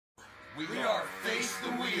We are Face the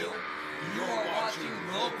Wheel. You are watching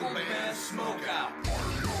local band Smokeout.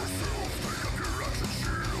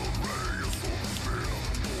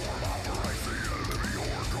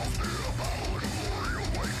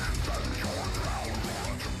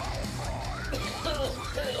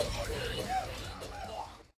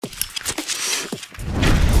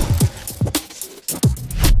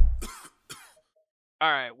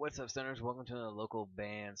 Alright, what's up, Stoners? Welcome to the local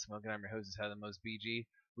band Smokeout. I'm your host, How the Most BG.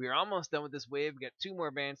 We are almost done with this wave. We got two more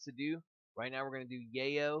bands to do. Right now, we're going to do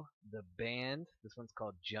Yayo, the band. This one's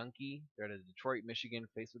called Junkie. They're out of Detroit, Michigan.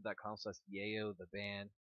 Facebook.com/Yayo, the band.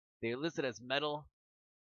 They're listed as metal.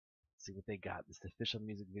 Let's see what they got. This is the official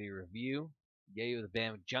music video review. Yayo, the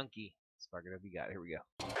band with Junkie. Spark it up. You got it. Here we go.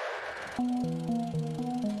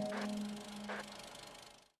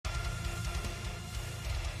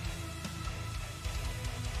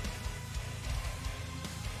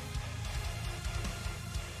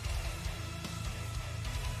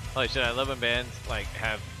 Holy shit, I love when bands like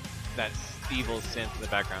have that evil synth in the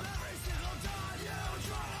background.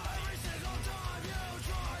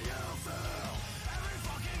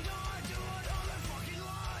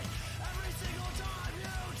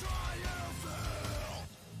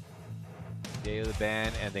 Yayo the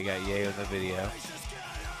band, and they got Yayo in the video.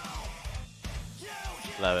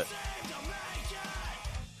 Love it.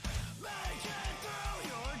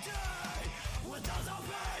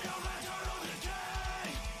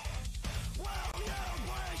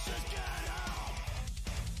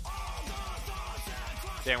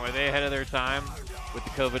 Damn, were they ahead of their time with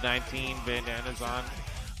the COVID-19 bandanas on?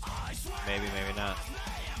 Maybe, maybe not.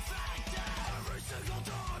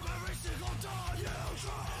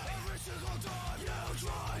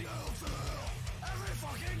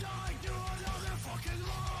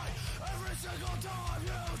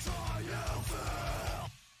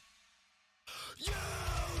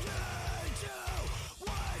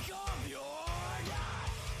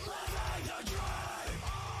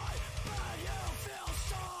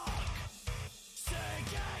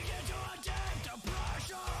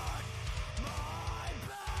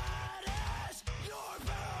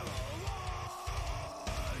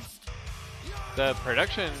 The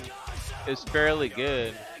production is fairly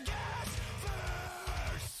good.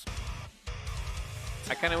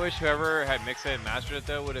 I kind of wish whoever had mixed it and mastered it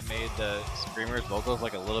though would have made the screamer's vocals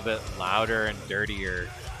like a little bit louder and dirtier.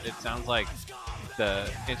 It sounds like the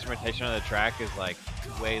instrumentation of the track is like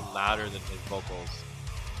way louder than his vocals.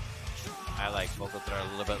 I like vocals that are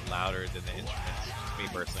a little bit louder than the instruments, just me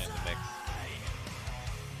personally in the mix.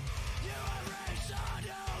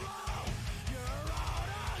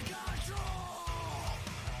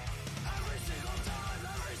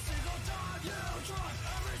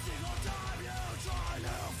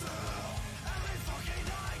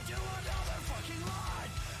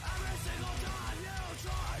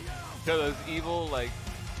 So those evil like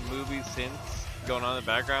movie synths going on in the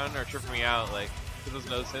background are tripping me out. Like, because there's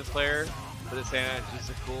no synth player, but it's saying it's just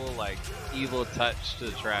a cool like evil touch to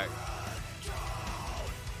the track.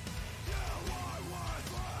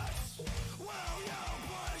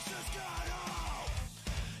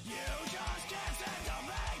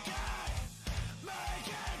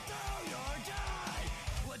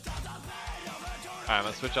 Alright, I'm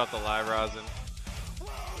gonna switch off the live rosin.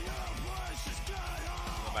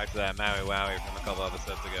 Back to that Maui Wowie from a couple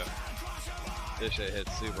episodes ago. This shit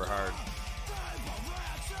hits super hard.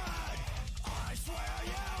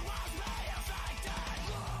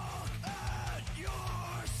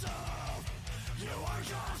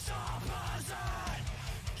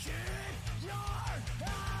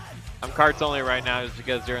 I'm carts only right now just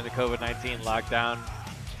because during the COVID-19 lockdown,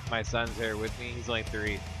 my son's here with me. He's only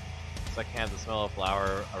 3, so I can't have the smell of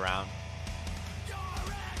flour around.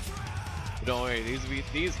 But don't worry, these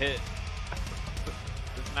hit.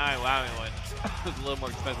 This Maui Wowie one is a little more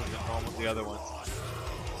expensive than normal the other ones.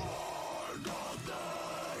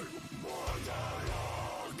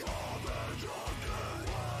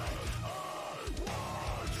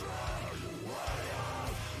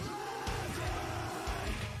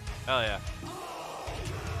 Hell yeah.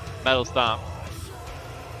 Metal stomp.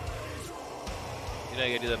 You know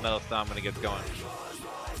you gotta do that metal stomp when it gets going.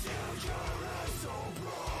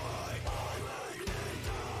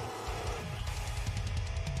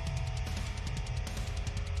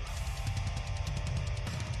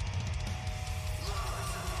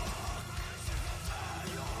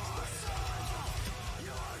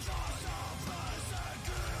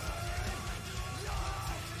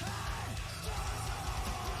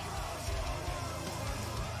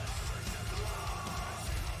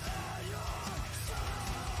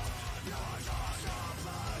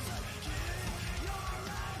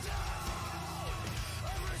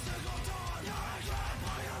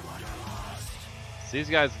 So these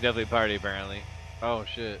guys definitely party apparently. Oh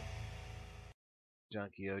shit.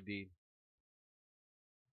 Junkie OD.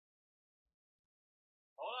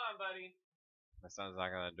 Hold on, buddy. My son's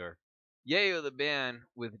knocking on the door. Yayo the band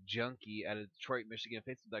with Junkie out of Detroit, Michigan.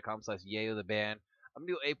 Facebook.com/Yayo the band. I'm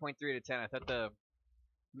gonna do 8.3 out of 10. I thought the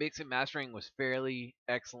mix and mastering was fairly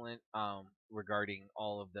excellent regarding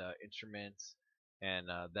all of the instruments and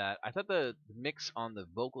that. I thought the mix on the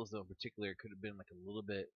vocals though in particular could have been like a little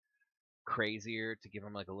bit crazier to give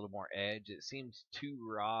them like a little more edge. It seems too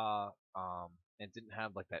raw and didn't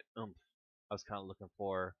have like that oomph I was kind of looking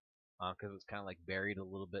for because it was kind of like buried a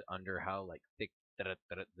little bit under how like thick the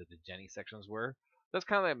Jenny sections were. That's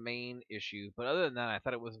kind of the main issue. But other than that, I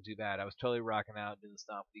thought it wasn't too bad. I was totally rocking out doing the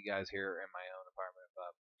stomp with you guys here in my own apartment.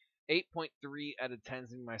 8.3 out of 10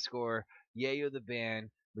 is my score. Yayo the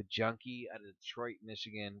band with Junkie out of Detroit,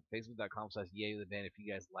 Michigan. Facebook.com/Yayo the band if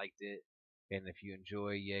you guys liked it. And if you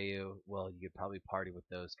enjoy Yayo, well, you could probably party with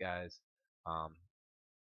those guys. Um,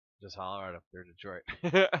 just holler at them. They're Detroit.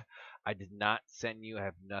 I did not send you. I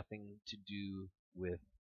have nothing to do with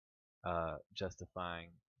justifying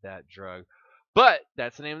that drug. But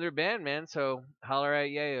that's the name of their band, man. So holler at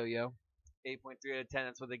Yayo, yo. 8.3 out of 10.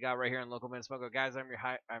 That's what they got right here on Local Man Smokeout. Guys, I'm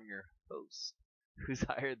your host, who's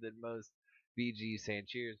higher than most. BG saying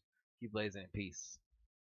cheers. Keep blazing in peace.